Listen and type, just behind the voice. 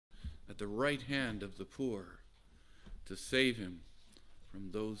at the right hand of the poor, to save him from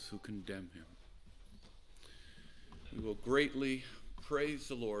those who condemn him. We will greatly praise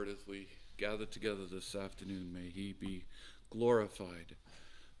the Lord as we gather together this afternoon. May he be glorified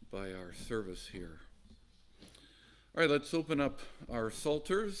by our service here. All right, let's open up our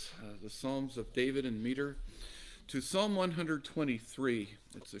Psalters, the Psalms of David in meter, to Psalm 123.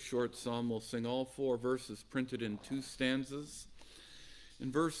 It's a short psalm. We'll sing all 4 verses printed in 2 stanzas.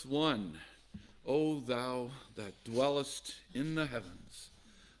 In verse 1, O thou that dwellest in the heavens,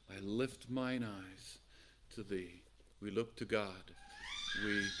 I lift mine eyes to thee. We look to God.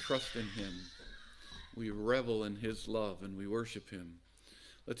 We trust in him. We revel in his love and we worship him.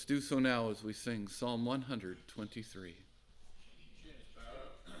 Let's do so now as we sing Psalm 123.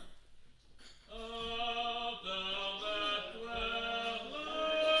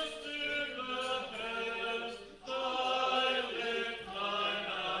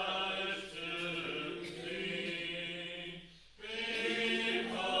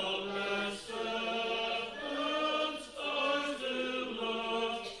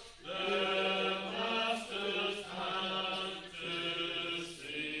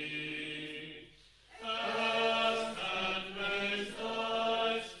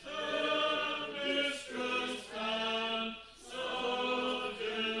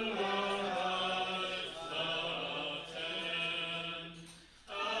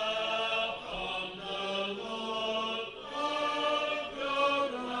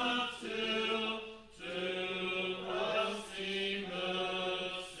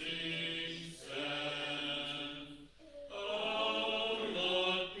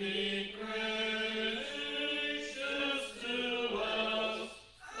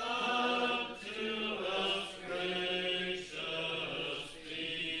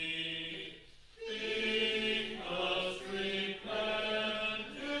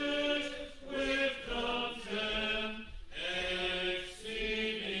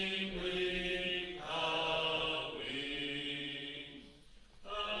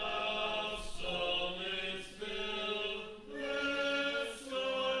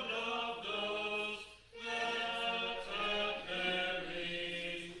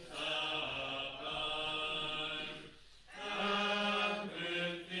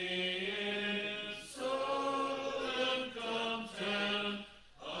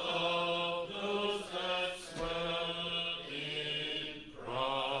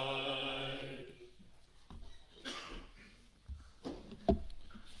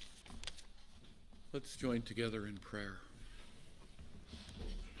 Let's join together in prayer.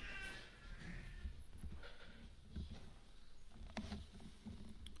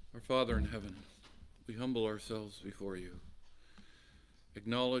 Our Father in heaven, we humble ourselves before you,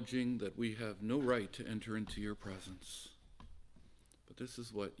 acknowledging that we have no right to enter into your presence. But this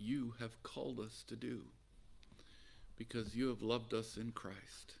is what you have called us to do, because you have loved us in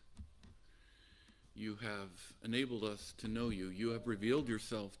Christ. You have enabled us to know you. You have revealed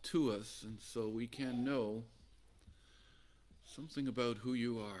yourself to us, and so we can know something about who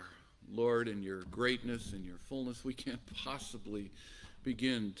you are. Lord, in your greatness and your fullness, we can't possibly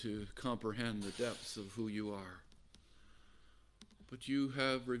begin to comprehend the depths of who you are. But you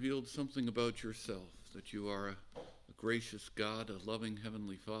have revealed something about yourself, that you are a gracious God, a loving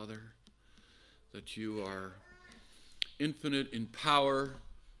Heavenly Father, that you are infinite in power,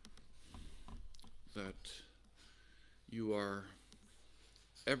 that you are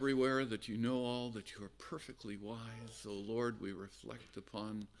everywhere, that you know all, that you are perfectly wise. So, Lord, we reflect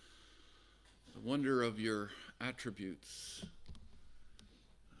upon the wonder of your attributes,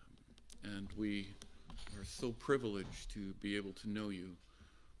 and we are so privileged to be able to know you.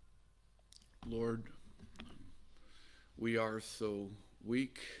 Lord, we are so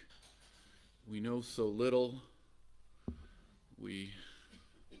weak. We know so little. We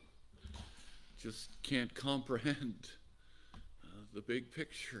just can't comprehend the big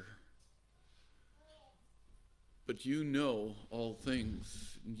picture. But you know all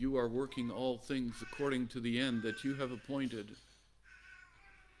things. You are working all things according to the end that you have appointed.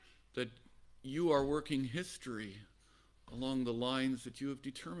 That you are working history along the lines that you have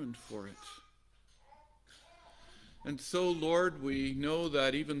determined for it. And so, Lord, we know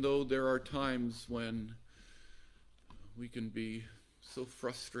that even though there are times when we can be so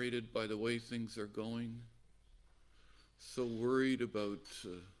frustrated by the way things are going, so worried about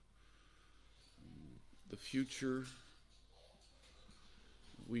the future,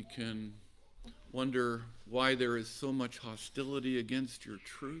 we can wonder why there is so much hostility against your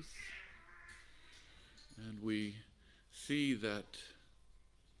truth. And we see that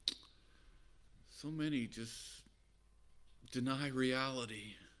so many just deny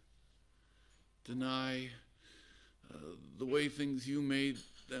reality. deny the way things you made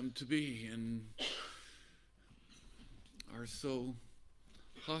them to be and are so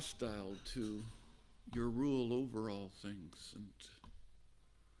hostile to your rule over all things. And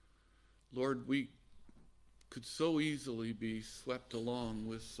Lord, we could so easily be swept along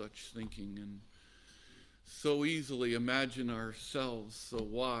with such thinking and so easily imagine ourselves so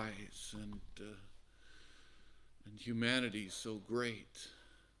wise and humanity so great.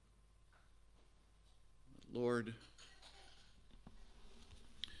 Lord,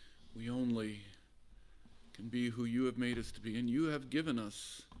 we only can be who you have made us to be, and you have given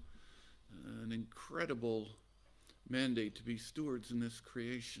us an incredible mandate to be stewards in this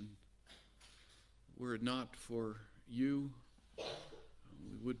creation. Were it not for you,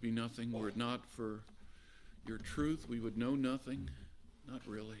 we would be nothing. Were it not for your truth, we would know nothing. Not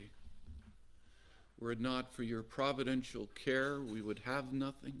really. Were it not for your providential care, we would have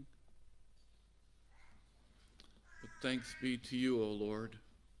nothing. But thanks be to you, O Lord.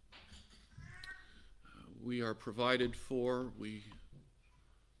 We are provided for, we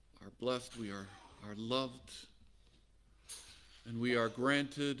are blessed, we are loved, and we are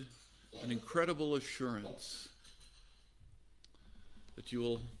granted an incredible assurance that you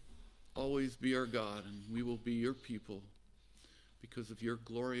will always be our God and we will be your people because of your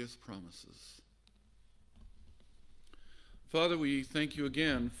glorious promises. Father, we thank you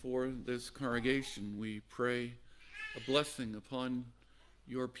again for this congregation. We pray a blessing upon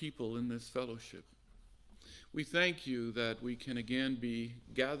your people in this fellowship. We thank you that we can again be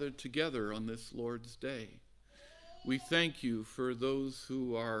gathered together on this Lord's Day. We thank you for those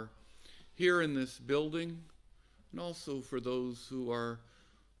who are here in this building and also for those who are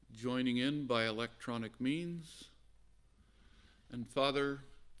joining in by electronic means. And Father,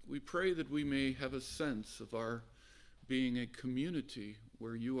 we pray that we may have a sense of our being a community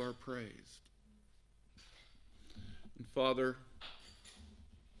where you are praised. And Father,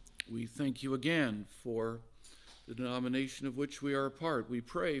 we thank you again for the denomination of which we are a part. We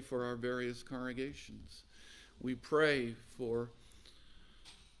pray for our various congregations. We pray for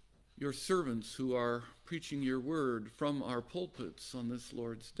your servants who are preaching your word from our pulpits on this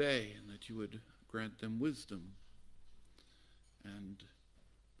Lord's Day, and that you would grant them wisdom and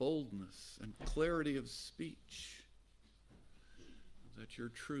boldness and clarity of speech, that your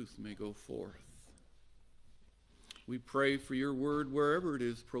truth may go forth. We pray for your word wherever it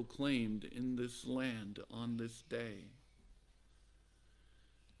is proclaimed in this land on this day.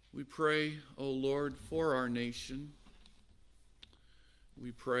 We pray, O Lord, for our nation.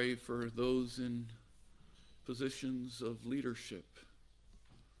 We pray for those in positions of leadership,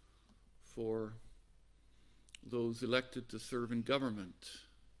 for those elected to serve in government,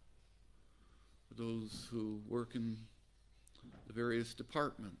 for those who work in the various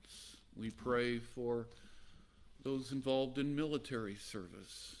departments. We pray for those involved in military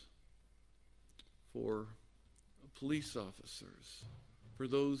service, for police officers, for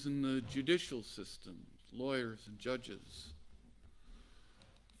those in the judicial system, lawyers and judges,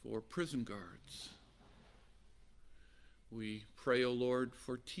 for prison guards. We pray, O Lord,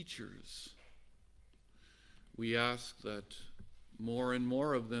 for teachers. We ask that more and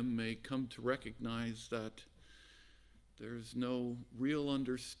more of them may come to recognize that there's no real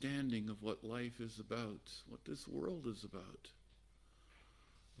understanding of what life is about, what this world is about,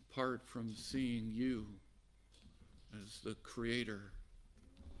 apart from seeing you as the creator,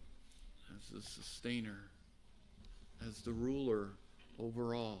 as the sustainer, as the ruler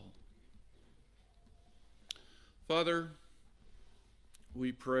over all. Father,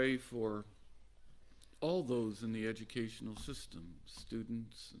 we pray for all those in the educational system,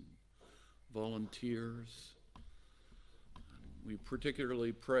 students and volunteers. We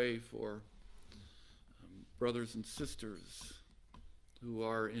particularly pray for brothers and sisters who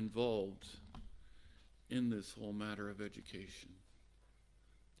are involved in this whole matter of education,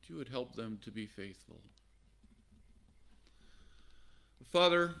 that you would help them to be faithful.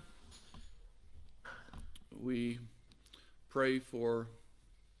 Father, we pray for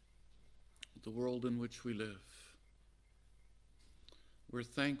the world in which we live. We're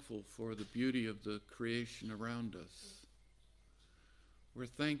thankful for the beauty of the creation around us. We're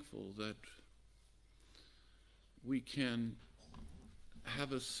thankful that we can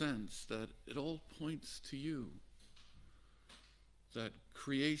have a sense that it all points to you, that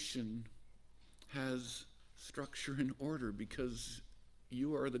creation has structure and order because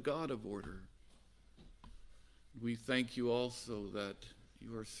you are the God of order. We thank you also that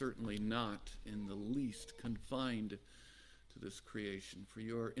you are certainly not in the least confined to this creation, for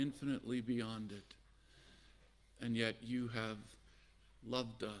you are infinitely beyond it. And yet you have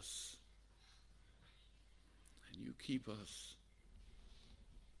loved us and you keep us.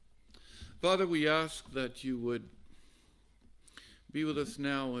 Father, we ask that you would be with us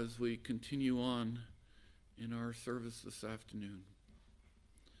now as we continue on in our service this afternoon.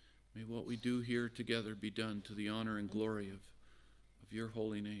 May what we do here together be done to the honor and glory of your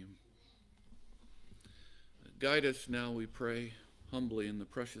holy name. Guide us now, we pray, humbly in the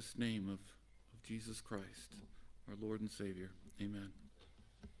precious name of Jesus Christ, our Lord and Savior. Amen.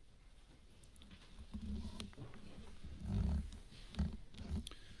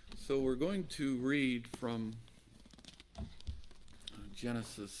 So we're going to read from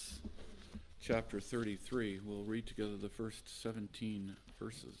Genesis chapter 33. We'll read together the first 17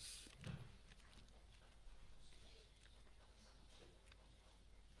 verses.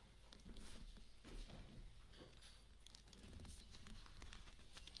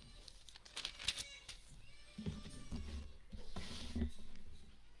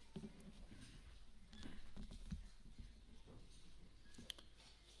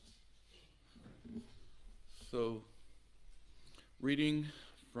 So, reading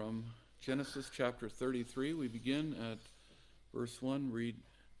from Genesis chapter 33, we begin at verse 1,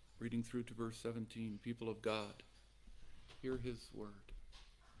 reading through to verse 17. People of God, hear his word.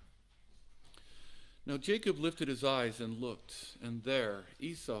 Now Jacob lifted his eyes and looked, and there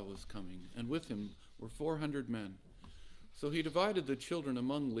Esau was coming, and with him were 400 men. So he divided the children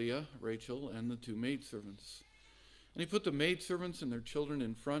among Leah, Rachel, and the two maidservants. And he put the maidservants and their children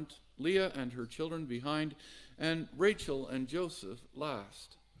in front, Leah and her children behind, and Rachel and Joseph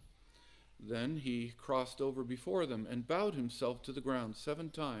last. Then he crossed over before them and bowed himself to the ground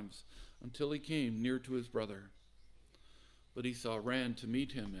 7 times until he came near to his brother. But Esau ran to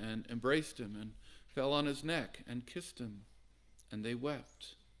meet him and embraced him and fell on his neck and kissed him, and they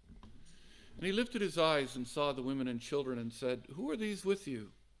wept. And he lifted his eyes and saw the women and children and said, "Who are these with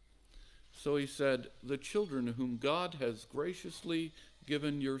you?" So he said, "The children whom God has graciously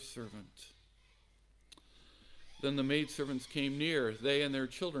given your servant." Then the maidservants came near, they and their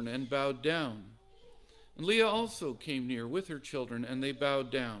children, and bowed down. And Leah also came near with her children, and they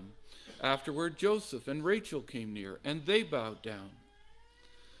bowed down. Afterward Joseph and Rachel came near, and they bowed down.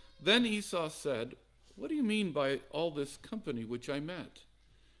 Then Esau said, "What do you mean by all this company which I met?"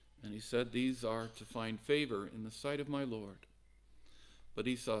 And he said, "These are to find favor in the sight of my Lord." But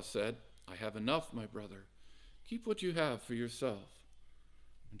Esau said, "I have enough, my brother. Keep what you have for yourself."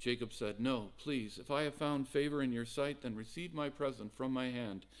 And Jacob said, "No, please, if I have found favor in your sight, then receive my present from my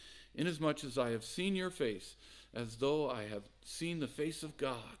hand, inasmuch as I have seen your face, as though I have seen the face of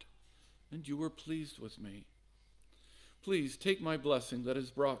God, and you were pleased with me. Please take my blessing that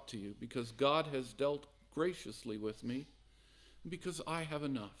is brought to you, because God has dealt graciously with me, and because I have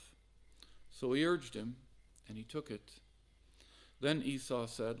enough." So he urged him, and he took it. Then Esau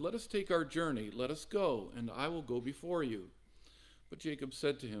said, "Let us take our journey, let us go, and I will go before you." But Jacob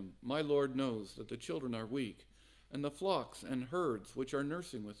said to him, "My Lord knows that the children are weak, and the flocks and herds which are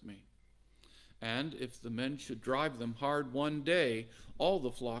nursing with me. And if the men should drive them hard one day, all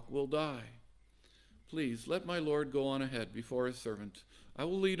the flock will die. Please let my Lord go on ahead before his servant. I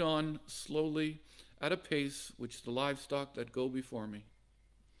will lead on slowly at a pace which the livestock that go before me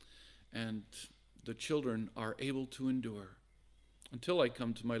and the children are able to endure, until I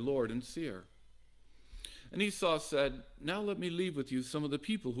come to my Lord in Seir." And Esau said, "Now let me leave with you some of the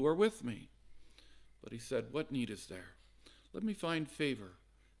people who are with me." But he said, "What need is there? Let me find favor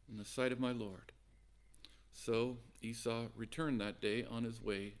in the sight of my Lord." So Esau returned that day on his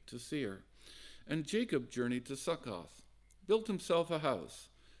way to Seir. And Jacob journeyed to Succoth, built himself a house,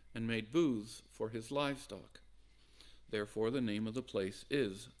 and made booths for his livestock. Therefore the name of the place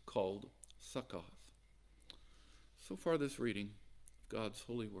is called Succoth. So far this reading of God's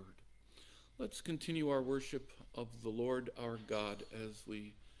holy word. Let's continue our worship of the Lord our God as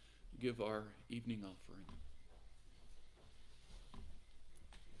we give our evening offering.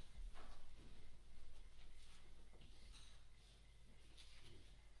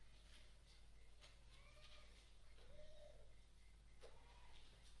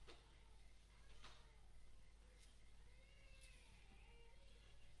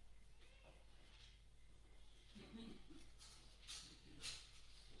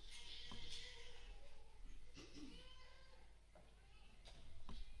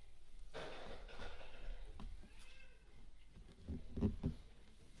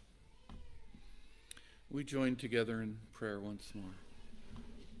 We join together in prayer once more.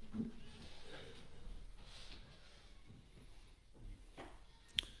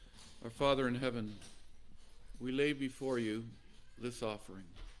 Our Father in heaven, we lay before you this offering.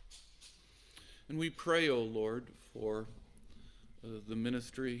 And we pray, O Lord, for the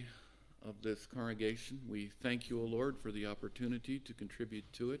ministry of this congregation. We thank you, O Lord, for the opportunity to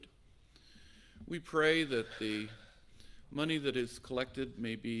contribute to it. We pray that the money that is collected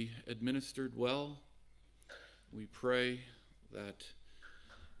may be administered well. We pray that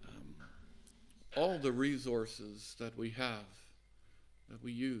all the resources that we have, that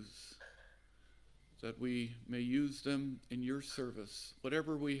we use, that we may use them in your service.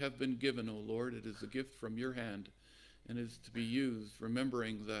 Whatever we have been given, O Lord, it is a gift from your hand and is to be used,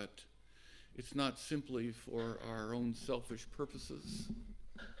 remembering that it's not simply for our own selfish purposes.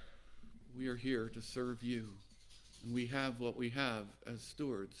 We are here to serve you, and we have what we have as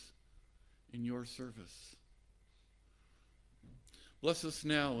stewards in your service. Bless us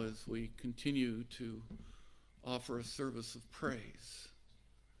now as we continue to offer a service of praise.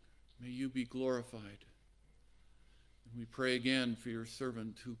 May you be glorified. And we pray again for your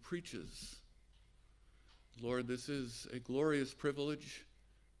servant who preaches. Lord, this is a glorious privilege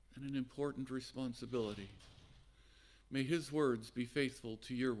and an important responsibility. May his words be faithful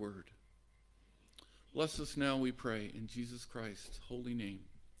to your word. Bless us now, we pray, in Jesus Christ's holy name.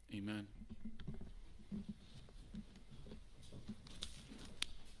 Amen.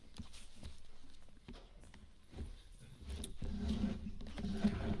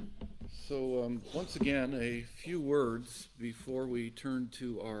 So once again, a few words before we turn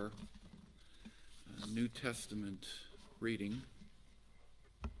to our New Testament reading.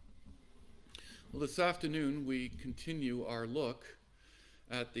 Well, this afternoon we continue our look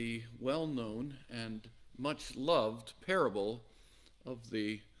at the well-known and much-loved parable of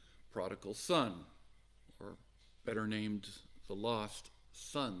the prodigal son, or better named, the lost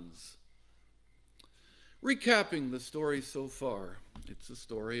sons. Recapping the story so far, it's a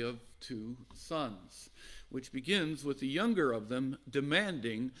story of two sons, which begins with the younger of them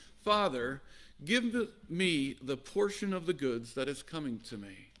demanding, "Father, give me the portion of the goods that is coming to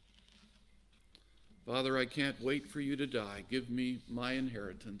me." "Father, I can't wait for you to die. Give me my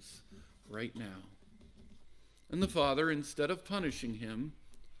inheritance right now." And the father, instead of punishing him,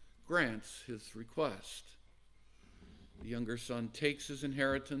 grants his request. The younger son takes his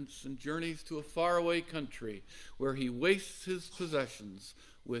inheritance and journeys to a faraway country where he wastes his possessions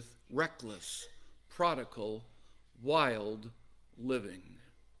with reckless, prodigal, wild living.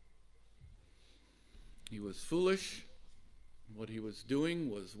 He was foolish. What he was doing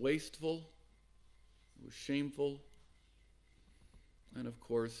was wasteful. It was shameful. And of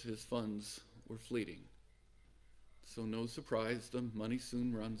course, his funds were fleeting. So no surprise, the money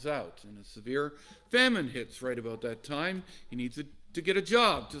soon runs out, and a severe famine hits right about that time. He needs to get a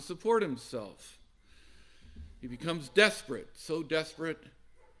job to support himself. He becomes desperate, so desperate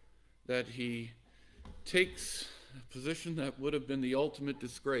that he takes a position that would have been the ultimate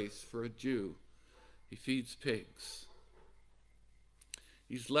disgrace for a Jew. He feeds pigs.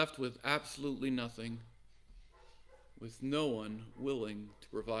 He's left with absolutely nothing, with no one willing to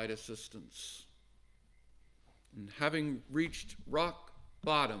provide assistance. And having reached rock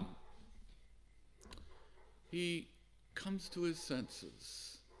bottom, he comes to his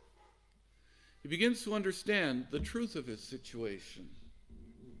senses. He begins to understand the truth of his situation.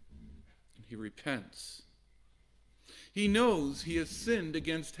 And he repents. He knows he has sinned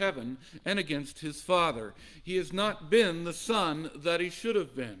against heaven and against his father. He has not been the son that he should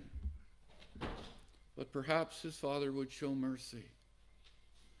have been. But perhaps his father would show mercy.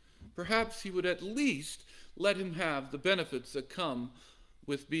 Perhaps he would at least let him have the benefits that come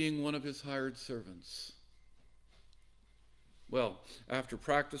with being one of his hired servants. Well, after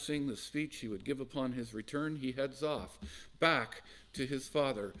practicing the speech he would give upon his return, he heads off, back to his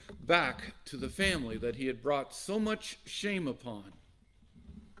father, back to the family that he had brought so much shame upon.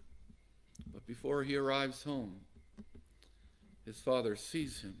 But before he arrives home, his father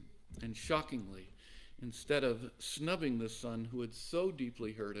sees him, and shockingly, instead of snubbing the son who had so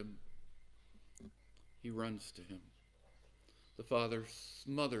deeply hurt him, he runs to him. The father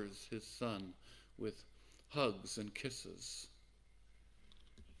smothers his son with hugs and kisses.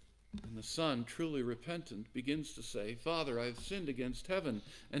 And the son, truly repentant, begins to say, "Father, I have sinned against heaven,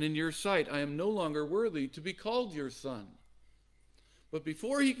 and in your sight I am no longer worthy to be called your son." But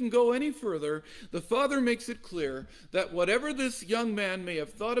before he can go any further, the father makes it clear that whatever this young man may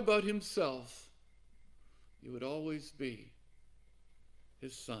have thought about himself, he would always be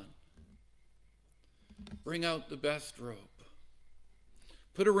his son. Bring out the best robe.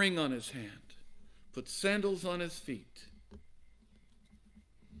 Put a ring on his hand. Put sandals on his feet.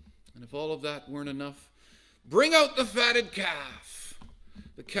 And if all of that weren't enough, bring out the fatted calf.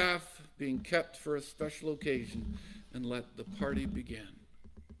 The calf being kept for a special occasion, and let the party begin.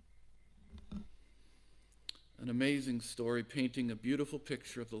 An amazing story painting a beautiful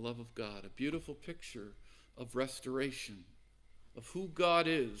picture of the love of God, a beautiful picture of restoration, of who God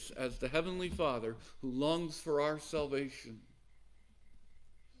is as the Heavenly Father who longs for our salvation.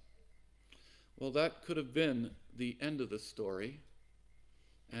 Well, that could have been the end of the story,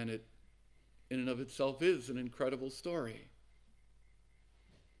 and it in and of itself is an incredible story,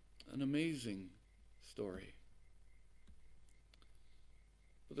 an amazing story.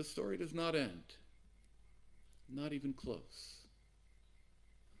 But the story does not end, not even close.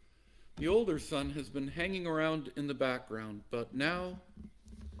 The older son has been hanging around in the background, but now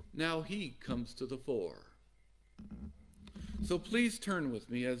he comes to the fore. So please turn with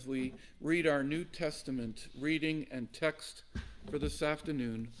me as we read our New Testament reading and text for this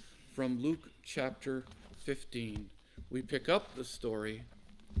afternoon from Luke chapter 15. We pick up the story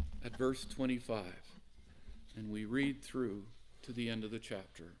at verse 25, and we read through to the end of the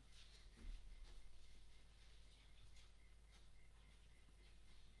chapter.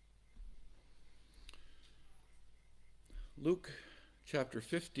 Luke chapter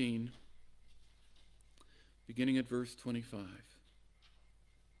 15, beginning at verse 25.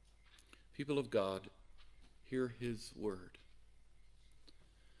 People of God, hear his word.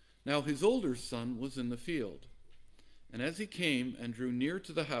 Now his older son was in the field, and as he came and drew near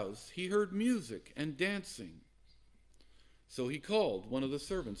to the house, he heard music and dancing. So he called one of the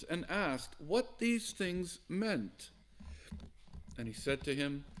servants and asked what these things meant. And he said to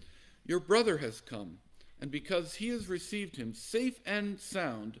him, "Your brother has come, and because he has received him safe and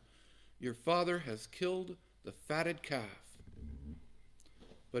sound, your father has killed the fatted calf."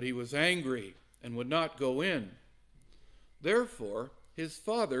 But he was angry and would not go in. Therefore his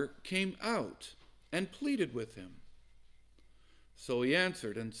father came out and pleaded with him. So he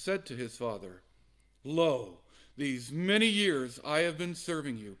answered and said to his father, "Lo, these many years I have been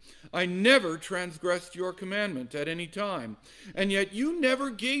serving you. I never transgressed your commandment at any time, and yet you never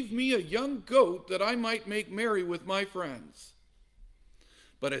gave me a young goat that I might make merry with my friends.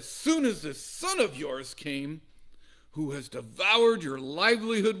 But as soon as this son of yours came, who has devoured your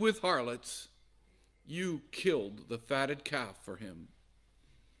livelihood with harlots, you killed the fatted calf for him."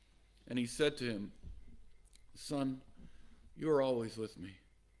 And he said to him, "Son, you are always with me,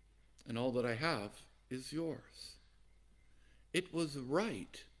 and all that I have is yours. It was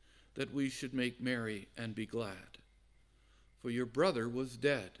right that we should make merry and be glad, for your brother was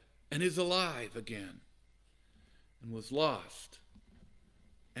dead and is alive again, and was lost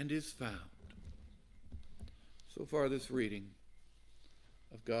and is found." So far, this reading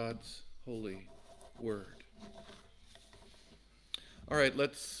of God's holy word. All right,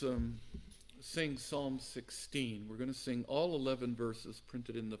 let's sing Psalm 16. We're going to sing all 11 verses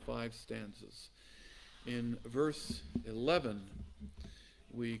printed in the 5 stanzas. In verse 11,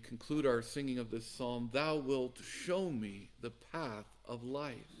 we conclude our singing of this psalm. "Thou wilt show me the path of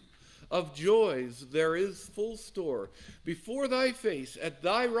life. Of joys there is full store. Before thy face, at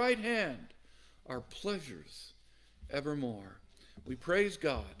thy right hand, are pleasures evermore." We praise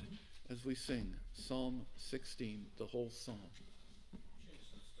God as we sing Psalm 16, the whole psalm.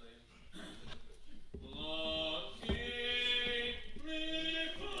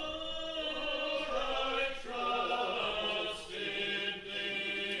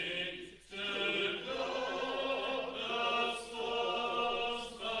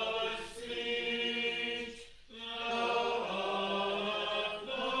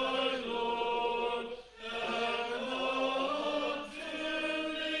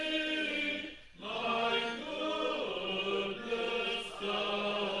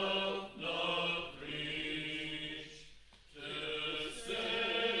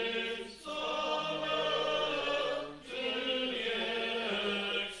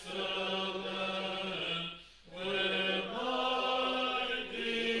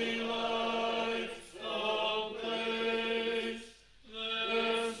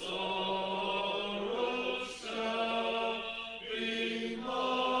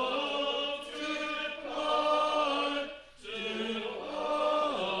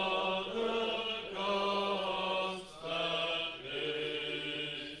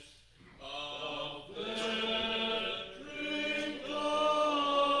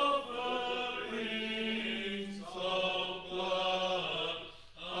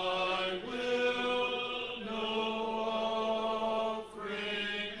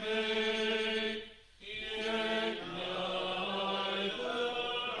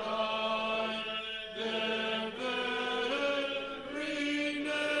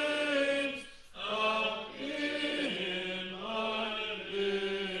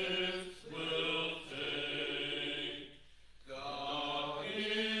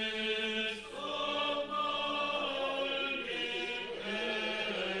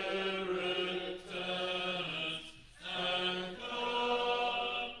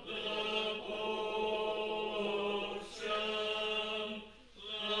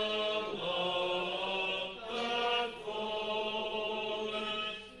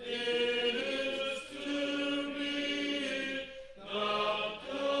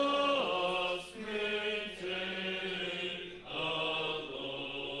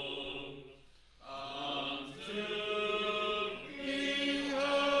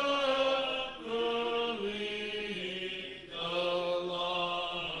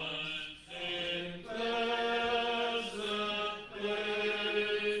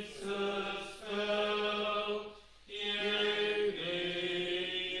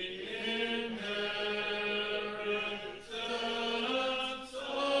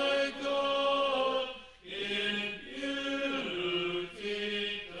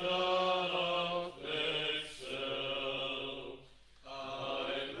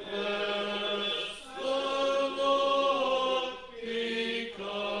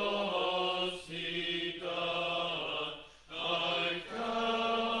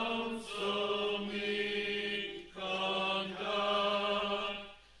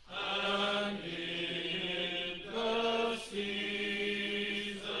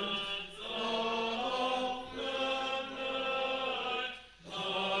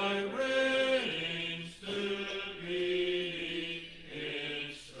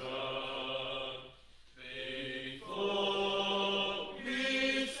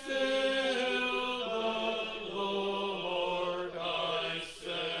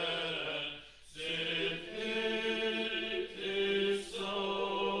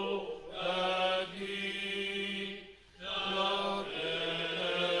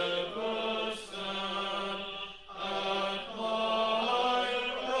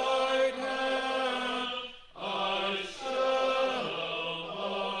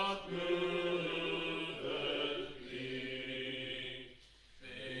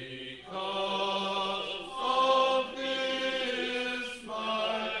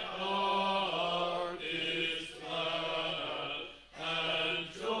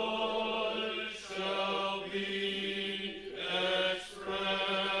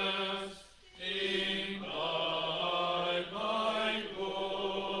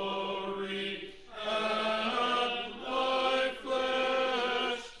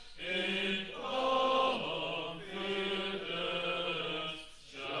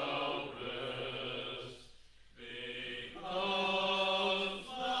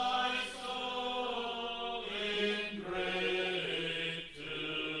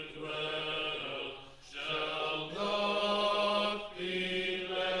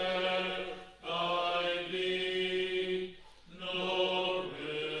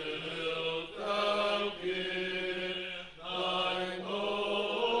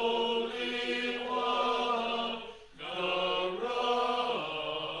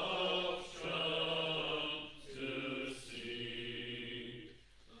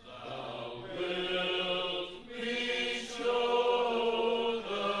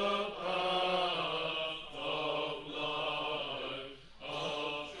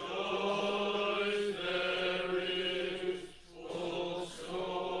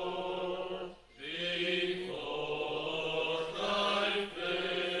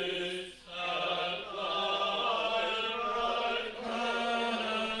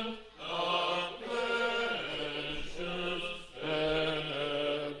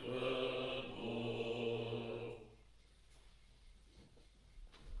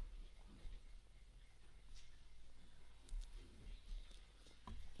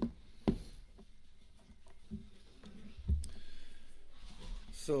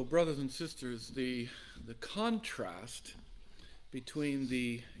 So, brothers and sisters, the contrast between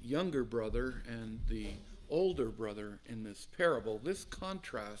the younger brother and the older brother in this parable, this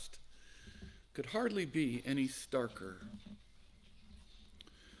contrast could hardly be any starker.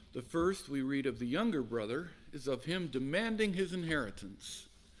 The first we read of the younger brother is of him demanding his inheritance,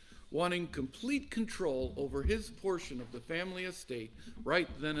 wanting complete control over his portion of the family estate right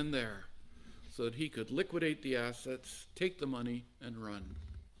then and there, so that he could liquidate the assets, take the money, and run.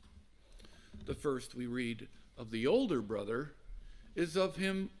 The first we read of the older brother is of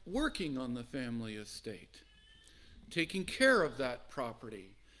him working on the family estate, taking care of that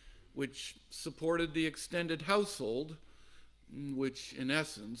property, which supported the extended household, which in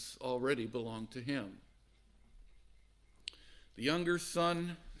essence already belonged to him. The younger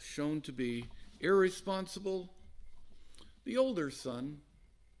son shown to be irresponsible. The older son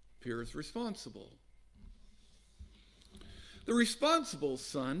appears responsible. The responsible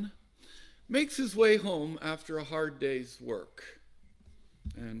son makes his way home after a hard day's work,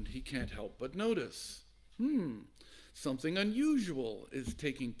 and he can't help but notice, something unusual is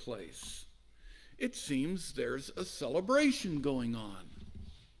taking place. It seems there's a celebration going on.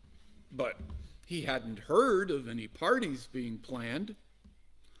 But he hadn't heard of any parties being planned.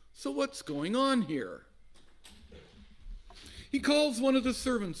 So what's going on here? He calls one of the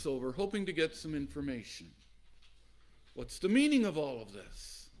servants over, hoping to get some information. What's the meaning of all of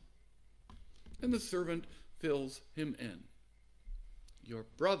this? And the servant fills him in. Your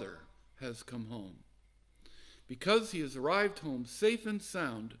brother has come home. Because he has arrived home safe and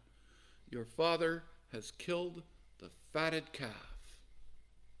sound, your father has killed the fatted calf.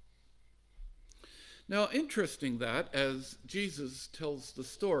 Now, interesting that as Jesus tells the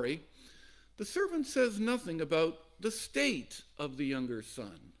story, the servant says nothing about the state of the younger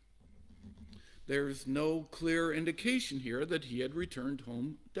son. There's no clear indication here that he had returned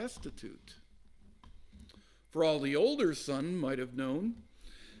home destitute. For all the older son might have known,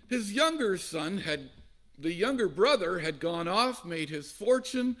 his younger son the younger brother had gone off, made his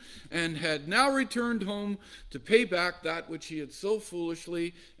fortune, and had now returned home to pay back that which he had so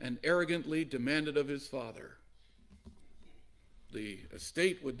foolishly and arrogantly demanded of his father. The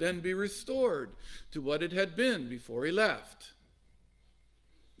estate would then be restored to what it had been before he left.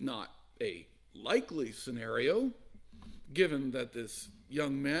 Not a likely scenario, given that this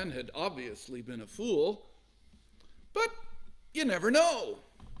young man had obviously been a fool, but you never know.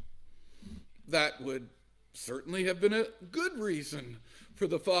 That would certainly have been a good reason for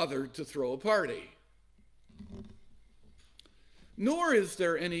the father to throw a party. Nor is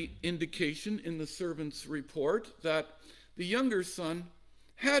there any indication in the servant's report that the younger son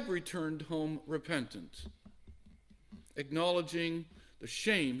had returned home repentant, acknowledging the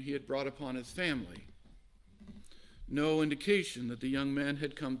shame he had brought upon his family. No indication that the young man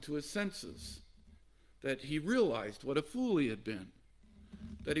had come to his senses, that he realized what a fool he had been,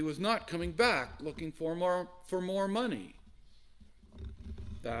 that he was not coming back looking for more money.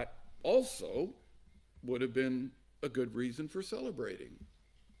 That also would have been a good reason for celebrating.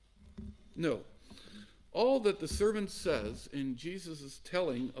 No. All that the servant says in Jesus'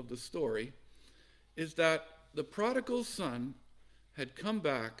 telling of the story is that the prodigal son had come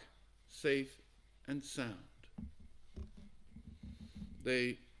back safe and sound.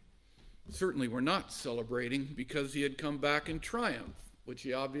 They certainly were not celebrating because he had come back in triumph, which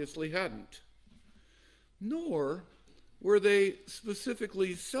he obviously hadn't. Nor were they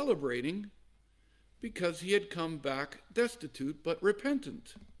specifically celebrating because he had come back destitute but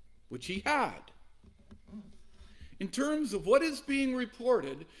repentant, which he had. In terms of what is being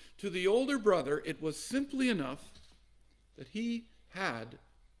reported to the older brother, it was simply enough that he had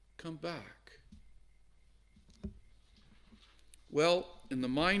come back. Well, in the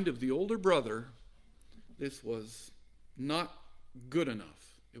mind of the older brother, this was not good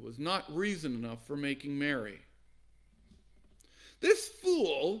enough. It was not reason enough for making merry. This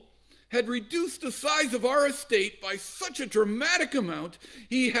fool had reduced the size of our estate by such a dramatic amount.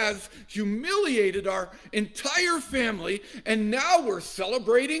 He has humiliated our entire family, and now we're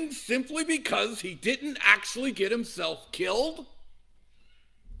celebrating simply because he didn't actually get himself killed?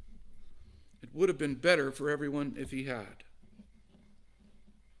 It would have been better for everyone if he had.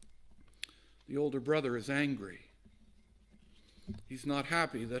 The older brother is angry. He's not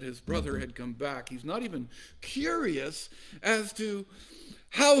happy that his brother had come back. He's not even curious as to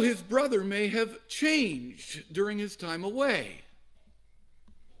how his brother may have changed during his time away.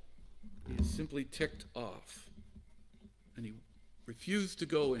 He is simply ticked off, and he refused to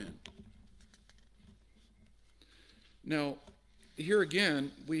go in. Now, here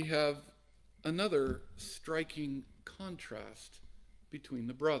again, we have another striking contrast between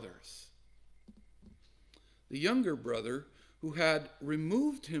the brothers. The younger brother, who had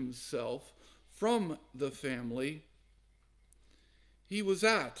removed himself from the family, he was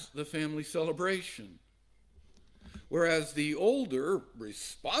at the family celebration. Whereas the older,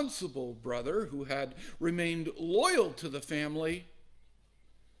 responsible brother, who had remained loyal to the family,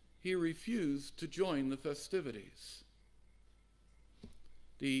 he refused to join the festivities.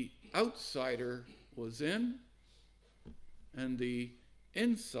 The outsider was in, and the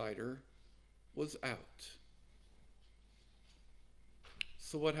insider was out.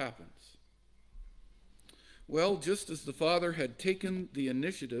 So what happens? Well, just as the father had taken the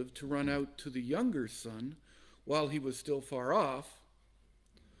initiative to run out to the younger son while he was still far off,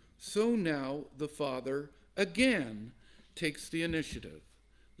 so now the father again takes the initiative,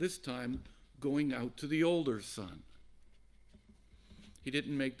 this time going out to the older son. He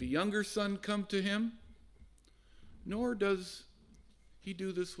didn't make the younger son come to him, nor does he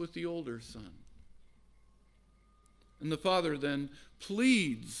do this with the older son. And the father then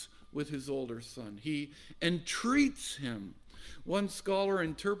pleads with his older son. He entreats him. One scholar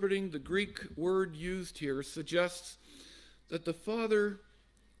interpreting the Greek word used here suggests that the father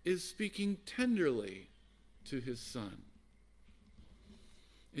is speaking tenderly to his son.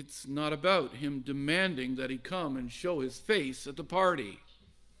 It's not about him demanding that he come and show his face at the party.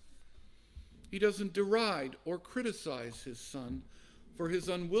 He doesn't deride or criticize his son for his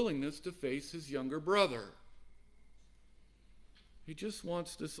unwillingness to face his younger brother. He just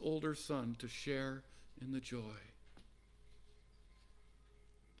wants this older son to share in the joy.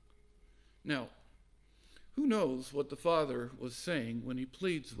 Now, who knows what the father was saying when he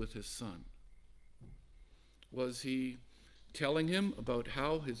pleads with his son? Was he telling him about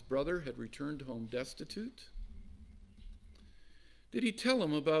how his brother had returned home destitute? Did he tell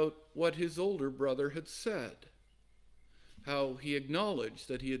him about what his older brother had said? How he acknowledged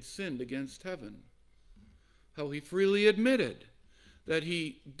that he had sinned against heaven? How he freely admitted that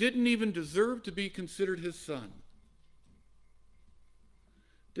he didn't even deserve to be considered his son?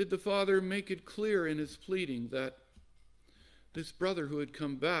 Did the father make it clear in his pleading that this brother who had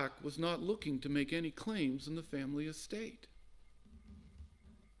come back was not looking to make any claims in the family estate?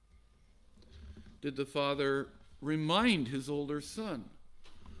 Did the father remind his older son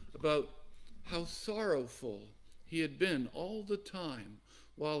about how sorrowful he had been all the time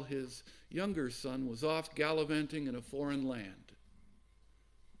while his younger son was off gallivanting in a foreign land,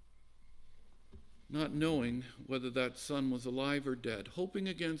 not knowing whether that son was alive or dead, hoping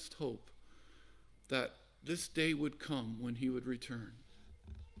against hope that this day would come when he would return?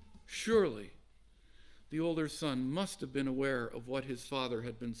 Surely the older son must have been aware of what his father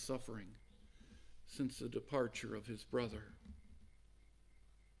had been suffering since the departure of his brother.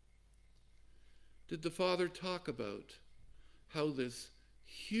 Did the father talk about how this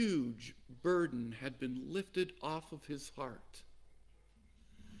huge burden had been lifted off of his heart?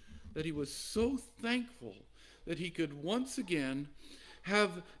 That he was so thankful that he could once again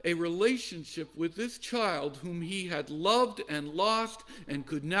have a relationship with this child whom he had loved and lost and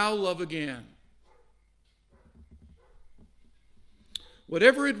could now love again.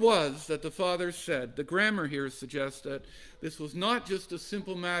 Whatever it was that the father said, the grammar here suggests that this was not just a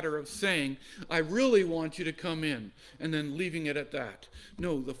simple matter of saying, I really want you to come in, and then leaving it at that.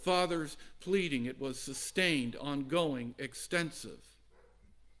 No, the father's pleading, it was sustained, ongoing, extensive.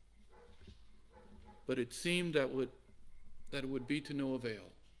 But it seemed that it would be to no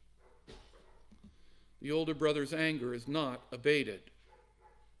avail. The older brother's anger is not abated.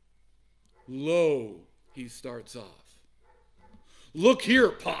 Lo, he starts off. Look here,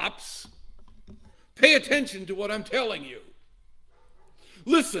 Pops. Pay attention to what I'm telling you.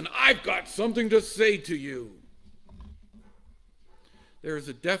 Listen, I've got something to say to you. There is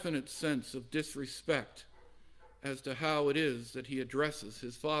a definite sense of disrespect as to how it is that he addresses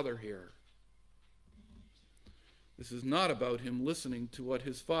his father here. This is not about him listening to what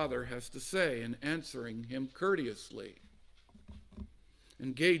his father has to say and answering him courteously,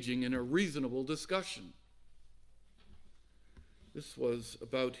 engaging in a reasonable discussion. This was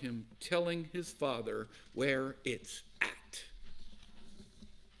about him telling his father where it's at.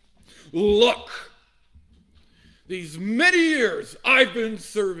 Look, these many years I've been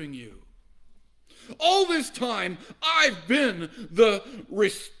serving you. All this time I've been the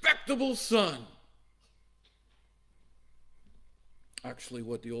respectable son. Actually,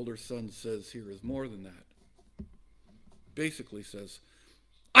 what the older son says here is more than that. Basically says,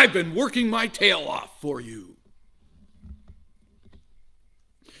 I've been working my tail off for you.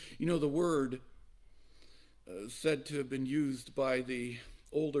 You know, the word said to have been used by the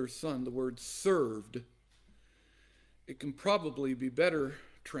older son, the word served, It can probably be better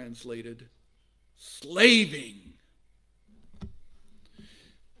translated slaving.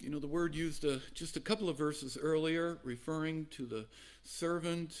 You know, the word used just a couple of verses earlier, referring to the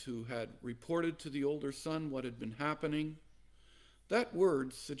servant who had reported to the older son what had been happening. That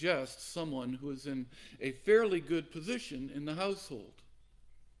word suggests someone who is in a fairly good position in the household.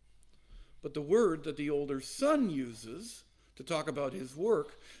 But the word that the older son uses to talk about his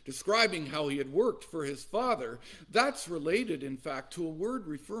work, describing how he had worked for his father, that's related, in fact, to a word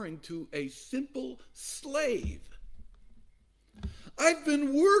referring to a simple slave. I've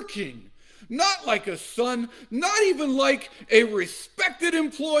been working, not like a son, not even like a respected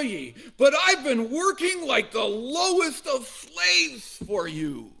employee, but I've been working like the lowest of slaves for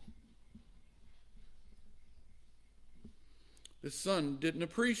you. The son didn't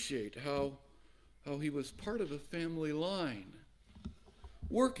appreciate how he was part of the family line,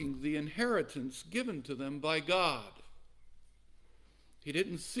 working the inheritance given to them by God. He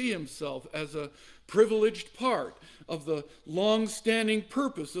didn't see himself as a privileged part of the long-standing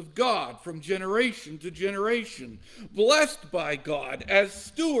purpose of God from generation to generation, blessed by God as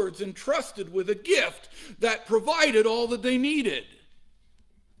stewards entrusted with a gift that provided all that they needed.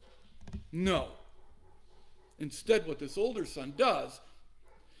 No. Instead, what this older son does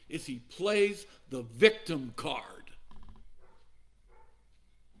is he plays the victim card.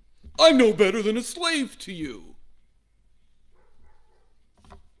 I'm no better than a slave to you.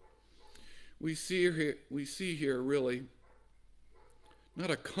 We see here really not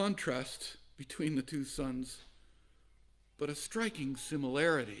a contrast between the two sons, but a striking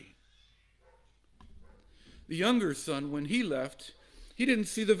similarity. The younger son, when he left, he didn't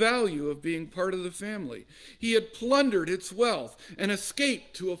see the value of being part of the family. He had plundered its wealth and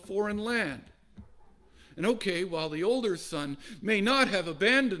escaped to a foreign land. And okay, while the older son may not have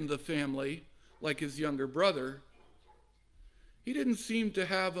abandoned the family like his younger brother, he didn't seem to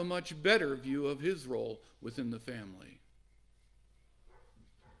have a much better view of his role within the family.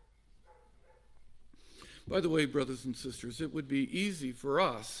 By the way, brothers and sisters, it would be easy for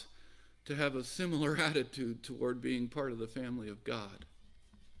us to have a similar attitude toward being part of the family of God,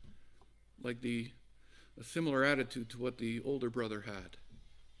 like a similar attitude to what the older brother had.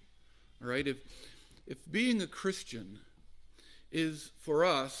 All right, if being a Christian is for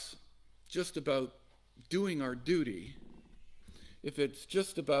us just about doing our duty, if it's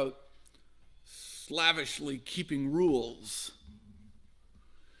just about slavishly keeping rules,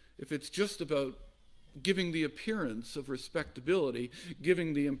 if it's just about giving the appearance of respectability,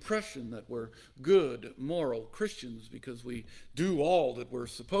 giving the impression that we're good, moral Christians because we do all that we're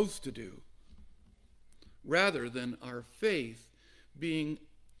supposed to do, rather than our faith being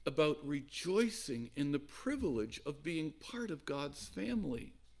about rejoicing in the privilege of being part of God's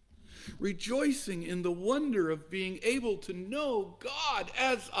family, rejoicing in the wonder of being able to know God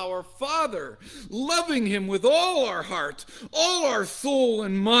as our Father, loving him with all our heart, all our soul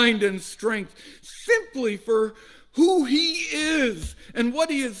and mind and strength, simply for who he is and what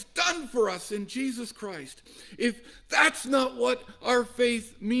he has done for us in Jesus Christ. If that's not what our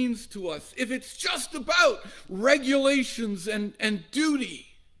faith means to us, if it's just about regulations and duty,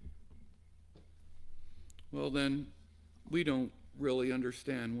 well then, we don't really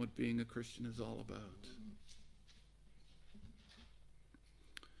understand what being a Christian is all about.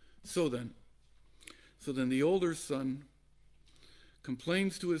 So then the older son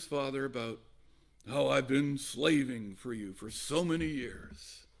complains to his father about how I've been slaving for you for so many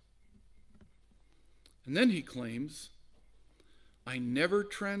years. And then he claims, I never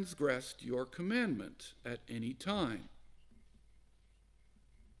transgressed your commandment at any time.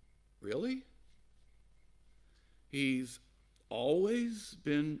 Really? He's always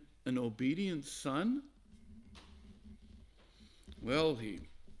been an obedient son? Well, he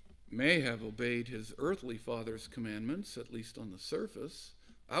may have obeyed his earthly father's commandments, at least on the surface,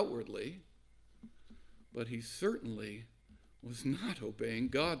 outwardly, but he certainly was not obeying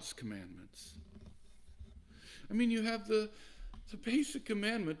God's commandments. I mean, you have the basic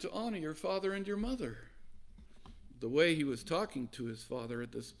commandment to honor your father and your mother. The way he was talking to his father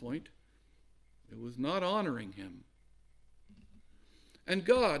at this point, it was not honoring him. And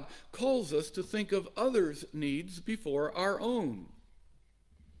God calls us to think of others' needs before our own.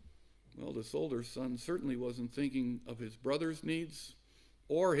 Well, this older son certainly wasn't thinking of his brother's needs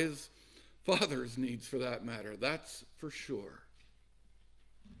or his father's needs for that matter. That's for sure.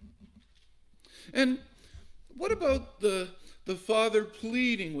 And what about the father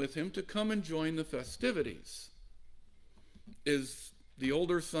pleading with him to come and join the festivities? Is the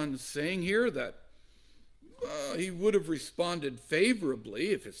older son saying here that he would have responded favorably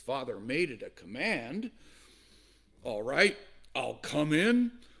if his father made it a command? All right, I'll come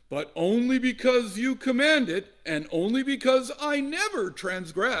in, but only because you command it, and only because I never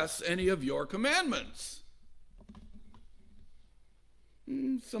transgress any of your commandments.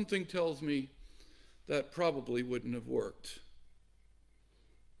 Something tells me that probably wouldn't have worked.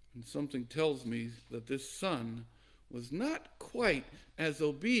 And something tells me that this son was not quite as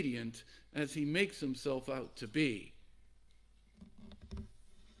obedient as he makes himself out to be.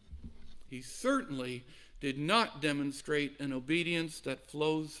 He certainly did not demonstrate an obedience that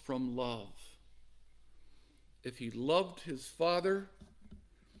flows from love. If he loved his father,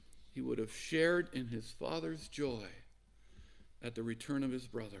 he would have shared in his father's joy at the return of his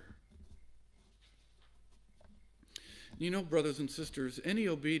brother. You know, brothers and sisters, any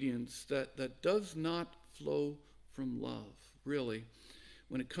obedience that does not flow from love, really,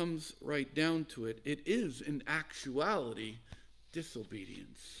 when it comes right down to it, it is in actuality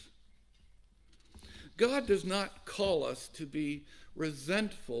disobedience. God does not call us to be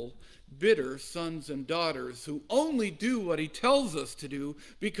resentful, bitter sons and daughters who only do what he tells us to do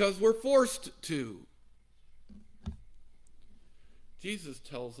because we're forced to. Jesus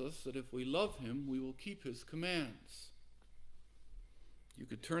tells us that if we love him, we will keep his commands. You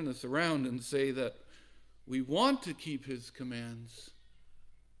could turn this around and say that we want to keep his commands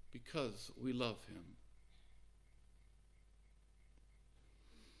because we love him.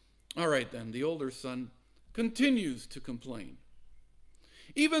 All right then, the older son continues to complain.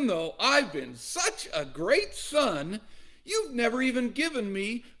 Even though I've been such a great son, you've never even given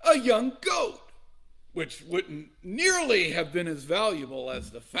me a young goat, which wouldn't nearly have been as valuable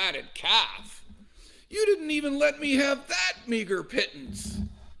as the fatted calf. You didn't even let me have that meager pittance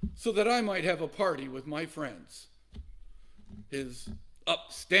so that I might have a party with my friends. His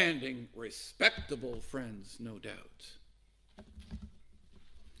upstanding, respectable friends, no doubt.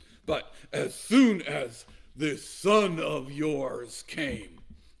 But as soon as this son of yours came,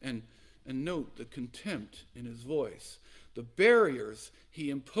 and note the contempt in his voice, the barriers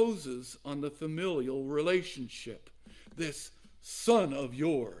he imposes on the familial relationship. This son of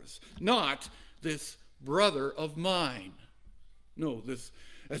yours, not this brother of mine. No,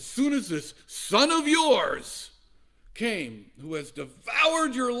 as soon as this son of yours came, who has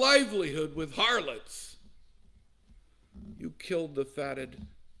devoured your livelihood with harlots, you killed the fatted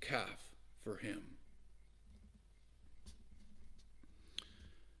calf for him.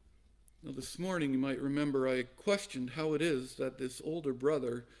 Now, this morning, you might remember I questioned how it is that this older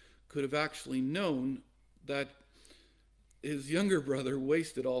brother could have actually known that his younger brother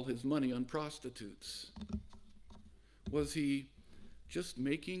wasted all his money on prostitutes. Was he just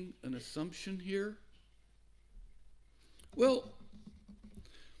making an assumption here? Well,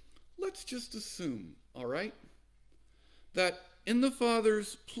 let's just assume, all right, that in the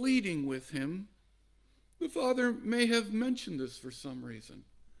father's pleading with him, the father may have mentioned this for some reason.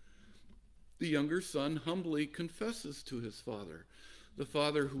 The younger son humbly confesses to his father, the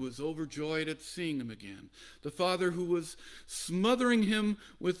father who was overjoyed at seeing him again, the father who was smothering him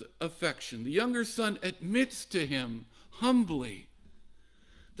with affection. The younger son admits to him humbly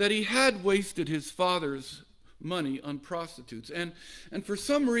that he had wasted his father's money on prostitutes. And for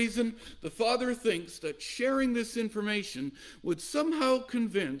some reason, the father thinks that sharing this information would somehow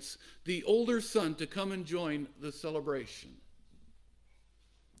convince the older son to come and join the celebration.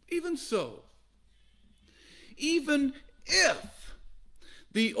 Even so, even if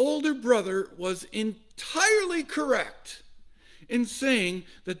the older brother was entirely correct in saying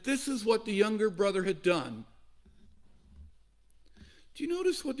that this is what the younger brother had done, do you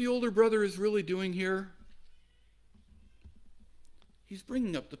notice what the older brother is really doing here? He's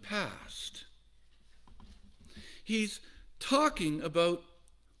bringing up the past. He's talking about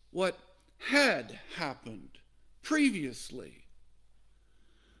what had happened previously,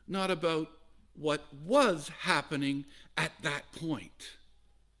 not about what was happening at that point.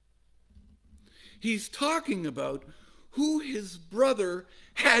 He's talking about who his brother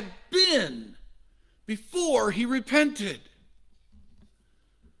had been before he repented,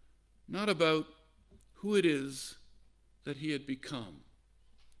 not about who it is that he had become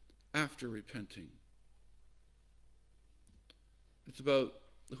after repenting. It's about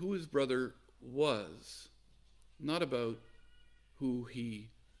who his brother was, not about who he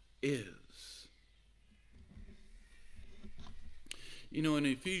is. You know, in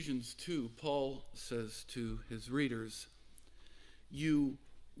Ephesians 2, Paul says to his readers, you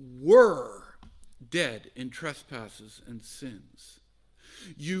were dead in trespasses and sins.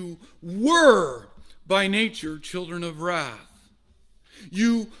 You were by nature children of wrath.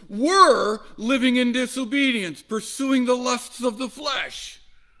 You were living in disobedience, pursuing the lusts of the flesh.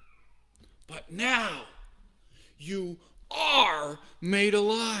 But now You are made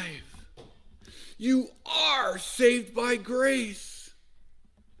alive. You are saved by grace.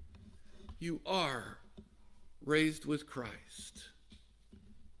 You are raised with Christ.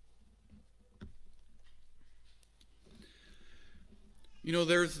 You know,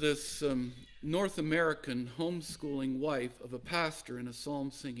 there's this North American homeschooling wife of a pastor in a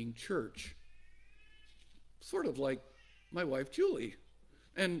psalm-singing church. Sort of like my wife, Julie,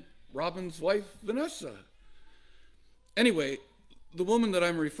 and Robin's wife, Vanessa. Anyway, the woman that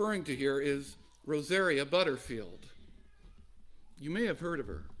I'm referring to here is Rosaria Butterfield. You may have heard of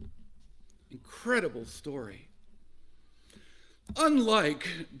her. Incredible story. Unlike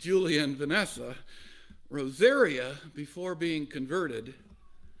Julie and Vanessa, Rosaria, before being converted,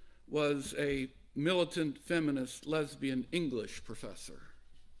 was a militant feminist lesbian English professor.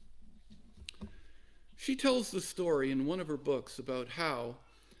 She tells the story in one of her books about how,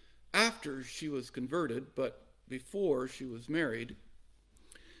 after she was converted, but before she was married,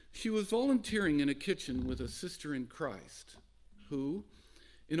 she was volunteering in a kitchen with a sister in Christ who,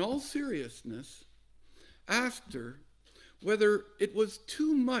 in all seriousness, asked her whether it was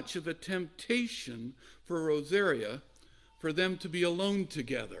too much of a temptation for Rosaria for them to be alone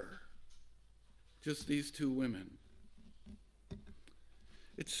together, just these two women.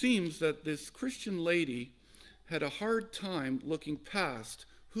 It seems that this Christian lady had a hard time looking past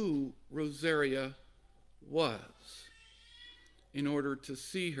who Rosaria was in order to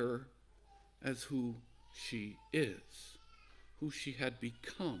see her as who she is, who she had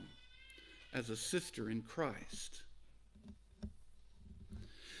become as a sister in Christ.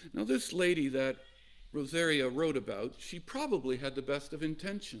 Now, this lady that Rosaria wrote about, she probably had the best of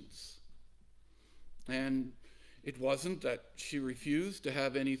intentions. And it wasn't that she refused to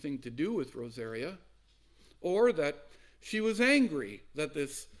have anything to do with Rosaria, or that she was angry that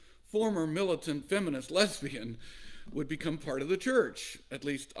this former militant feminist lesbian would become part of the church. At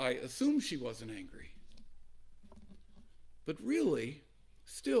least I assume she wasn't angry. But really,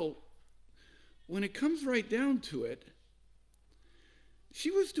 still, when it comes right down to it,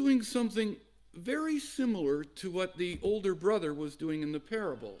 she was doing something very similar to what the older brother was doing in the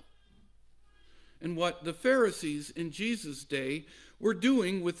parable, and what the Pharisees in Jesus' day were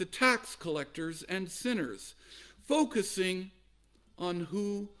doing with the tax collectors and sinners, focusing on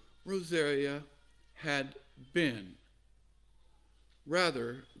who Rosaria had been,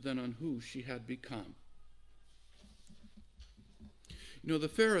 rather than on who she had become. You know, the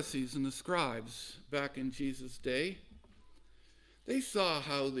Pharisees and the scribes back in Jesus' day, they saw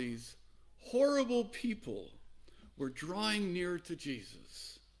how these horrible people were drawing near to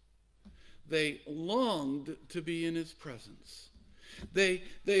Jesus. They longed to be in his presence. They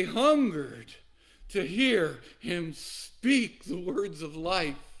hungered to hear him speak the words of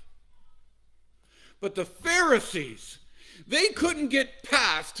life. But the Pharisees, they couldn't get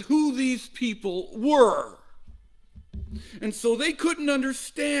past who these people were. And so they couldn't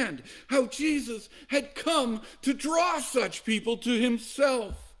understand how Jesus had come to draw such people to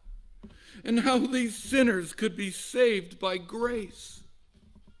himself, and how these sinners could be saved by grace.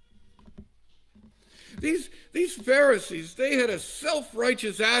 These Pharisees, they had a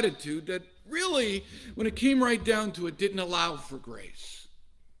self-righteous attitude that really, when it came right down to it, didn't allow for grace.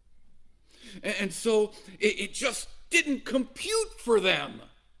 And so it just didn't compute for them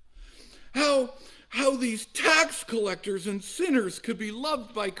how these tax collectors and sinners could be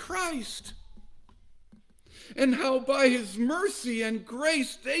loved by Christ, and how by his mercy and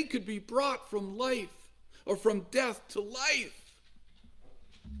grace they could be brought from life, or from death to life.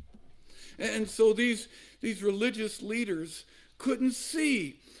 And so these religious leaders couldn't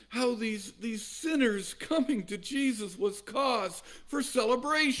see how these sinners coming to Jesus was cause for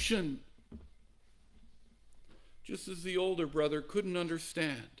celebration, just as the older brother couldn't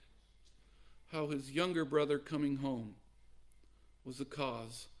understand how his younger brother coming home was a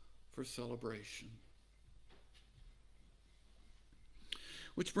cause for celebration.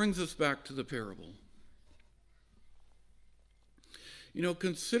 Which brings us back to the parable. You know,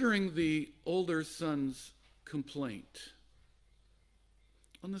 considering the older son's complaint,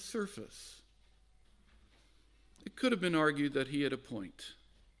 on the surface, it could have been argued that he had a point.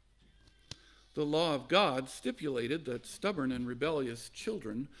 The law of God stipulated that stubborn and rebellious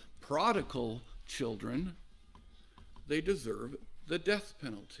children, prodigal children, they deserve the death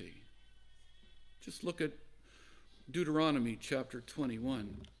penalty. Just look at Deuteronomy chapter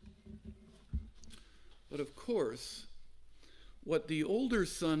 21. But of course, what the older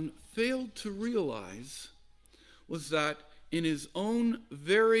son failed to realize was that in his own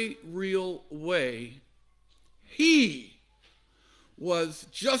very real way, he was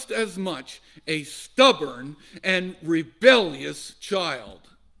just as much a stubborn and rebellious child.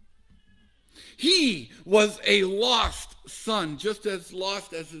 He was a lost son, just as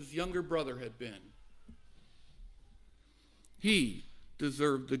lost as his younger brother had been. He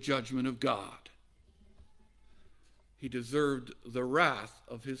deserved the judgment of God. He deserved the wrath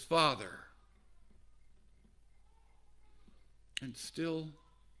of his father. And still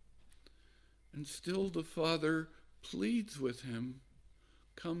the father pleads with him,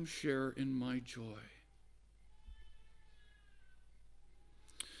 "Come share in my joy."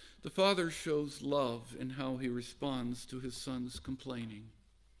 The father shows love in how he responds to his son's complaining.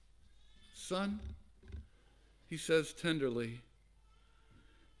 "Son," he says tenderly,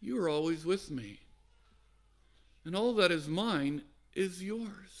 "you are always with me, and all that is mine is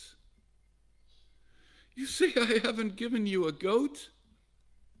yours. You say I haven't given you a goat?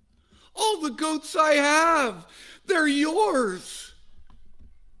 All the goats I have, they're yours.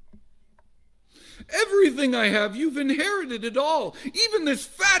 Everything I have, you've inherited it all. Even this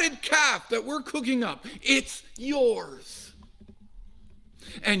fatted calf that we're cooking up, it's yours.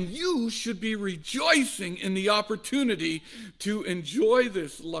 And you should be rejoicing in the opportunity to enjoy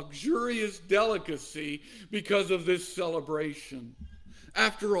this luxurious delicacy because of this celebration.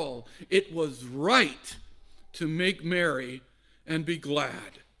 After all, it was right to make merry and be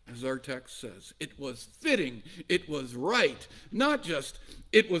glad, as our text says. It was fitting. It was right. Not just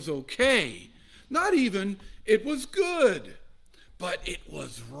it was okay. Not even it was good. But it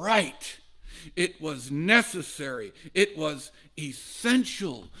was right. It was necessary. It was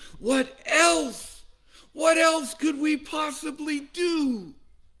essential. What else? What else could we possibly do?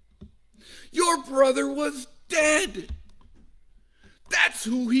 Your brother was dead. That's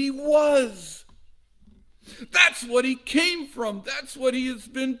who he was. That's what he came from. That's what he has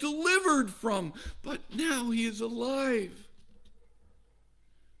been delivered from. But now he is alive.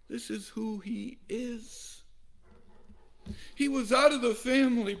 This is who he is. He was out of the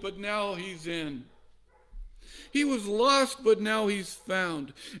family, but now he's in. He was lost, but now he's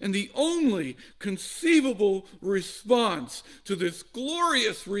found. And the only conceivable response to this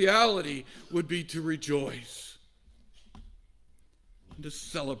glorious reality would be to rejoice and to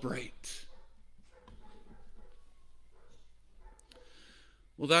celebrate.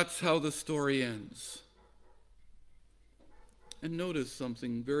 Well, that's how the story ends. And notice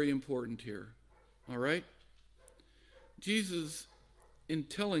something very important here, all right? Jesus, in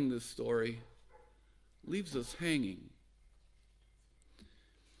telling this story, leaves us hanging.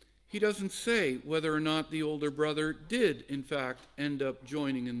 He doesn't say whether or not the older brother did, in fact, end up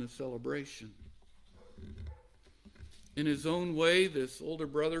joining in the celebration. In his own way, this older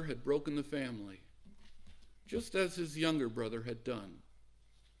brother had broken the family, just as his younger brother had done.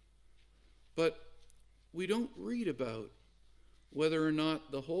 But we don't read about whether or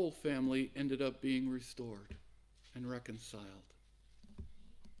not the whole family ended up being restored and reconciled.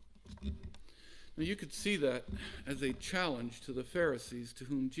 Now you could see that as a challenge to the Pharisees to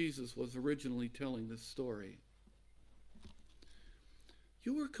whom Jesus was originally telling this story.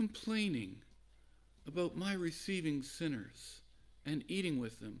 You were complaining about my receiving sinners and eating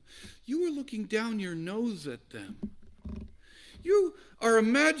with them. You were looking down your nose at them. You are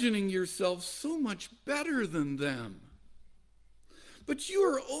imagining yourself so much better than them. But you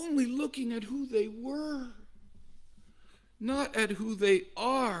are only looking at who they were, not at who they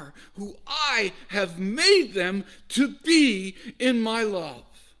are, who I have made them to be in my love.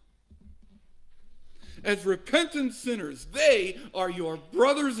 As repentant sinners, they are your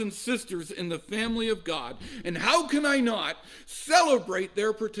brothers and sisters in the family of God. And how can I not celebrate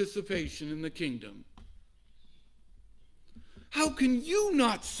their participation in the kingdom? How can you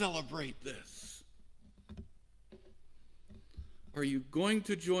not celebrate this? Are you going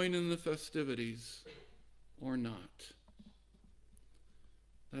to join in the festivities or not?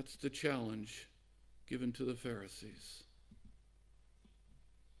 That's the challenge given to the Pharisees.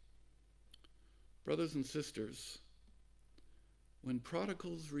 Brothers and sisters, when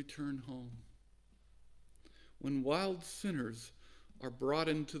prodigals return home, when wild sinners are brought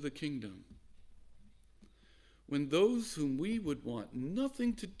into the kingdom, when those whom we would want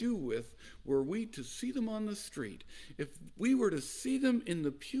nothing to do with, were we to see them on the street, if we were to see them in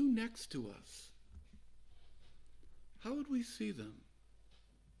the pew next to us, how would we see them?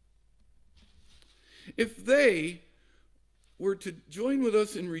 If they were to join with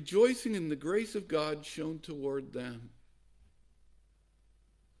us in rejoicing in the grace of God shown toward them,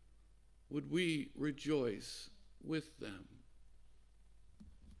 would we rejoice with them?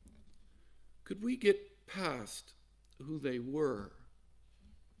 Could we get past who they were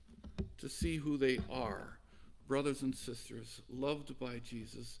to see who they are, brothers and sisters, loved by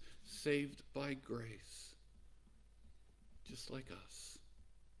Jesus, saved by grace, just like us.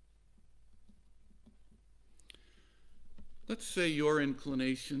 Let's say your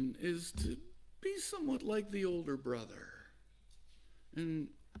inclination is to be somewhat like the older brother and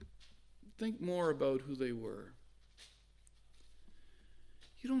think more about who they were.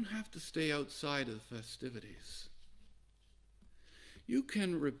 You don't have to stay outside of the festivities. You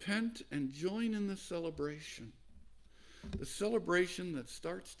can repent and join in the celebration that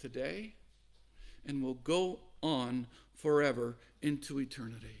starts today and will go on forever into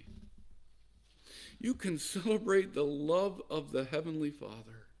eternity. You can celebrate the love of the Heavenly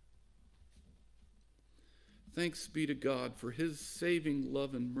Father. Thanks be to God for his saving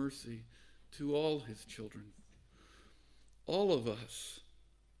love and mercy to all his children. All of us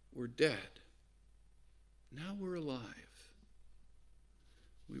were dead. Now we're alive.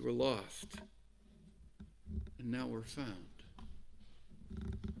 We were lost, and now we're found.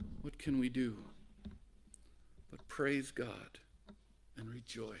 What can we do but praise God and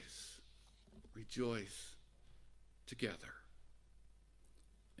rejoice? Rejoice together.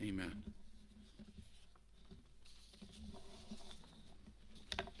 Amen.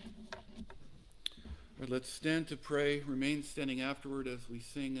 All right, let's stand to pray. Remain standing afterward as we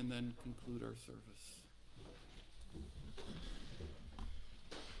sing and then conclude our service.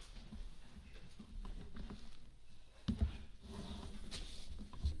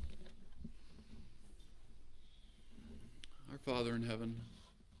 Our Father in heaven,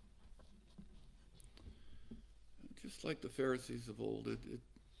 just like the Pharisees of old, and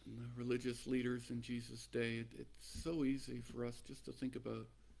the religious leaders in Jesus' day, it's so easy for us just to think about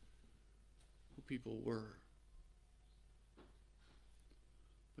who people were.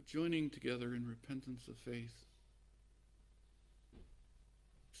 But joining together in repentance of faith,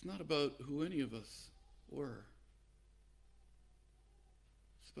 it's not about who any of us were.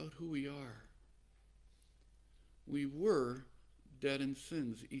 It's about who we are. We were dead in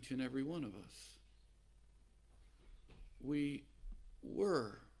sins, each and every one of us. We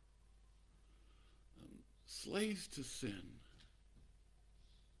were slaves to sin,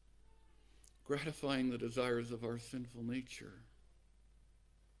 gratifying the desires of our sinful nature.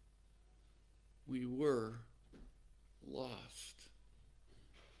 We were lost.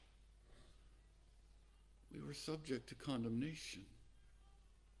 We were subject to condemnation.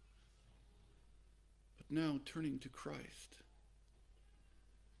 But now turning to Christ,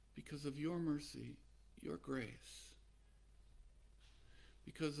 because of your mercy, your grace,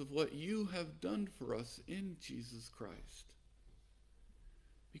 because of what you have done for us in Jesus Christ,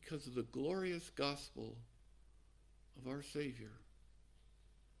 because of the glorious gospel of our Savior,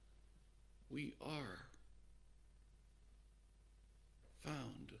 we are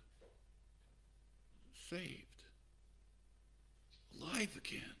found, saved, alive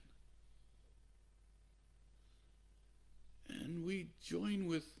again. And we join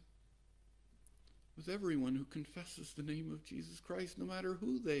with everyone who confesses the name of Jesus Christ, no matter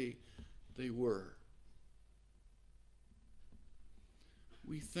who they were.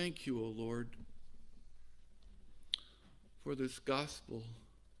 We thank you, O Lord, for this gospel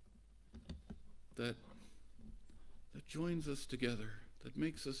that joins us together, that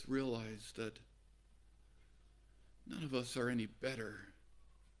makes us realize that none of us are any better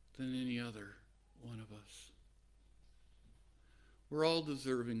than any other one of us. We're all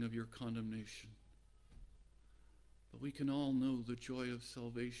deserving of your condemnation, but we can all know the joy of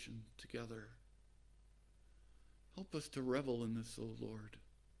salvation together. Help us to revel in this, O Lord.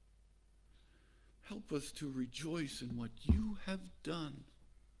 Help us to rejoice in what you have done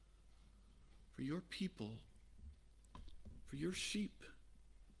for your people, for your sheep,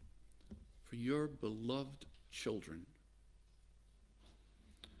 for your beloved children.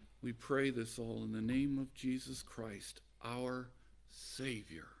 We pray this all in the name of Jesus Christ, our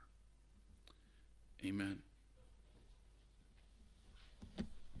Savior. Amen.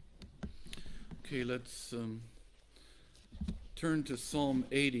 Okay, let's turn to Psalm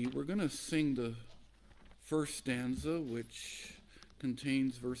 80. We're going to sing the first stanza, which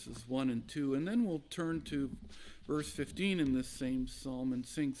contains verses 1 and 2, and then we'll turn to verse 15 in this same psalm and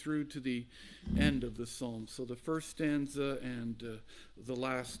sing through to the end of the psalm. So the first stanza and the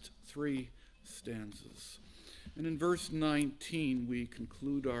last three stanzas. And in verse 19, we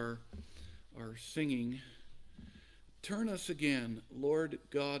conclude our singing. Turn us again, Lord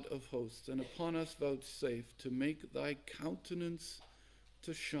God of hosts, and upon us vouchsafe to make thy countenance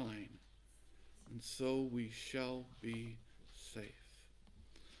to shine, and so we shall be safe.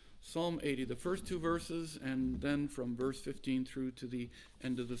 Psalm 80, the first two verses, and then from verse 15 through to the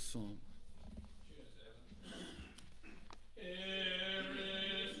end of the psalm.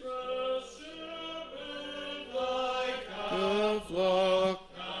 The flock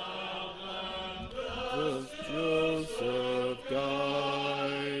does Joseph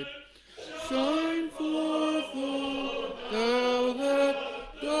guide. Shine forth, O thou that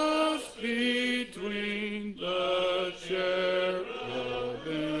dost between the cherubims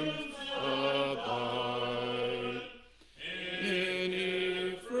abide. In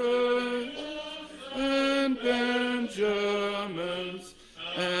Ephraim and Benjamin's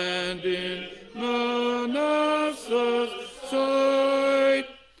and in Manasseh's side,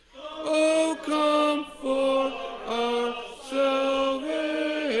 O come for our salvation,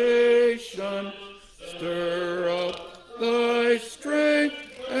 stir up thy strength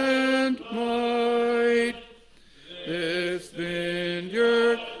and might. This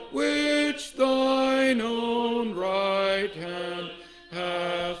vineyard which thine own right hand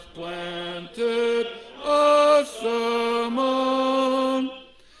hath planted us among,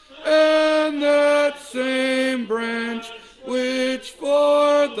 and that same branch which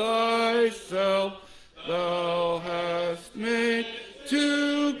for thyself thou hast made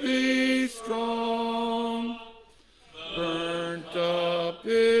to be strong, burnt up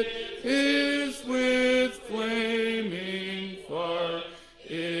it is with flaming fire,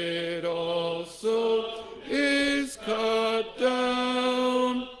 it also is cut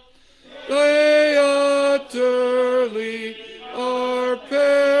down. They utterly are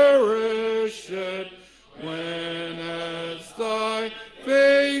perished, when as thy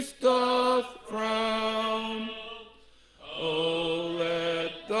face doth frown. O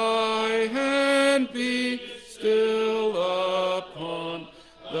let thy hand be still upon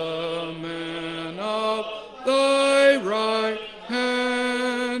the man of thy right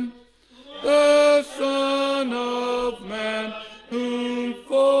hand, the Son of Man, whom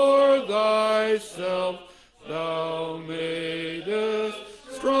for thyself thou madest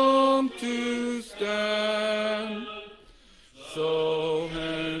strong to stand. So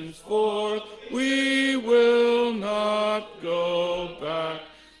henceforth we will not go back,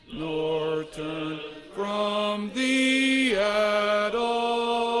 nor turn from thee at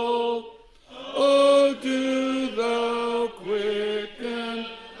all. O do thou quicken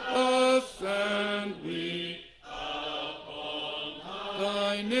us, and we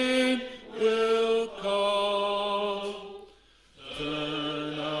thy name will call.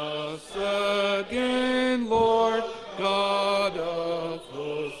 Turn us again, Lord God of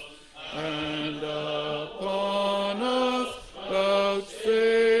hosts, and upon us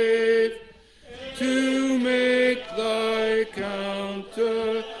vouchsafe to make thy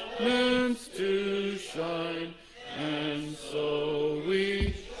countenance to shine, and so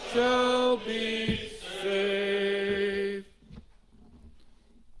we shall be saved.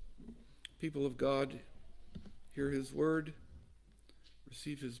 People of God, hear his word,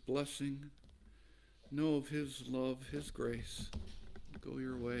 receive his blessing, know of his love, his grace. Go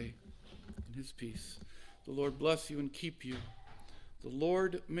your way in his peace. The Lord bless you and keep you. The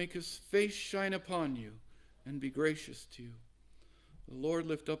Lord make his face shine upon you and be gracious to you. The Lord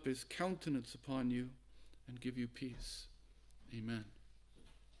lift up his countenance upon you and give you peace. Amen.